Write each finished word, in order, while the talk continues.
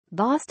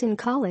Boston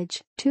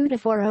College,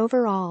 2-4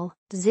 overall,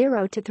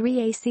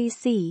 0-3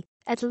 ACC,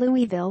 at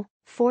Louisville,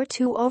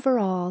 4-2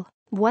 overall,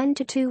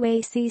 1-2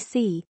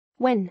 ACC,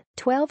 when,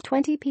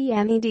 12:20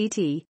 p.m.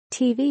 EDT,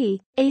 TV,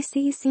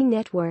 ACC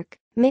Network,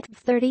 MIT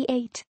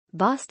 38,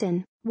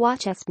 Boston,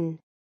 WatchESPN.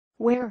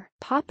 Where,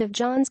 Pop of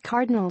John's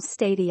Cardinal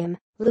Stadium,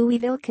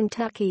 Louisville,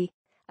 Kentucky.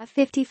 A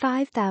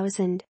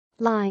 55,000.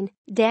 Line,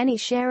 Danny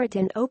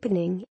Sheridan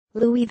opening,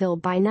 Louisville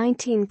by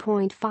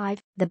 19.5,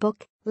 the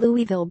book,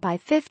 Louisville by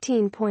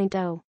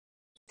 15.0.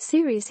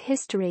 Series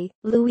history,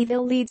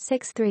 Louisville leads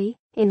 6-3,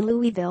 in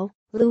Louisville,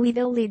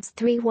 Louisville leads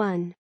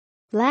 3-1.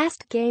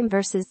 Last game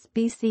versus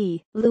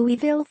BC,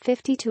 Louisville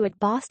 52 at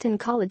Boston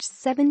College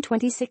 7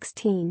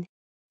 2016.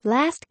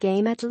 Last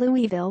game at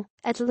Louisville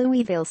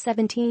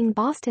 17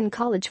 Boston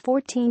College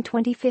 14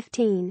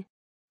 2015.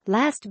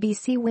 Last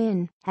BC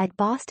win, at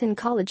Boston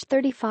College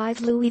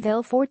 35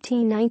 Louisville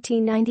 14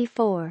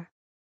 1994.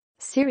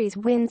 Series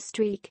win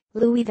streak,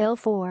 Louisville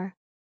 4.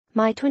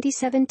 My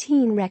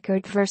 2017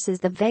 record versus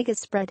the Vegas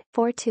spread,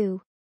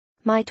 4-2.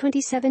 My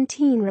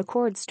 2017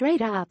 record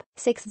straight up,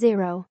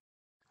 6-0.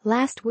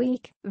 Last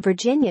week,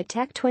 Virginia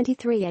Tech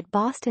 23 at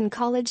Boston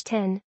College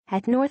 10,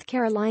 at North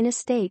Carolina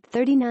State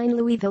 39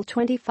 Louisville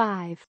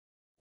 25.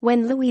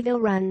 When Louisville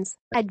runs,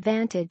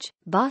 advantage,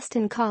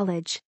 Boston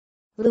College.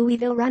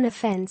 Louisville run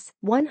offense,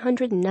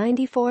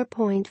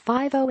 194.50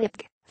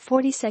 IPG,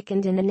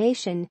 42nd in the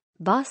nation.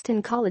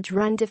 Boston College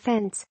run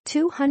defense,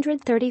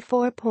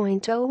 234.0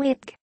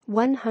 IPG,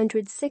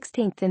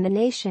 116th in the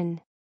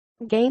nation.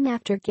 Game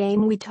after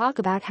game we talk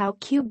about how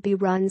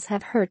QB runs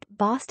have hurt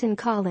Boston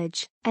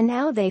College, and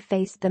now they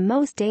face the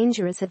most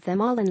dangerous of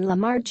them all in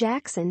Lamar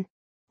Jackson.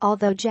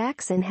 Although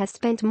Jackson has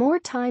spent more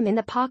time in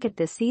the pocket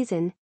this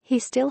season, he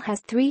still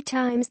has 3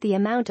 times the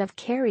amount of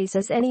carries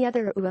as any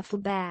other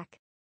fullback.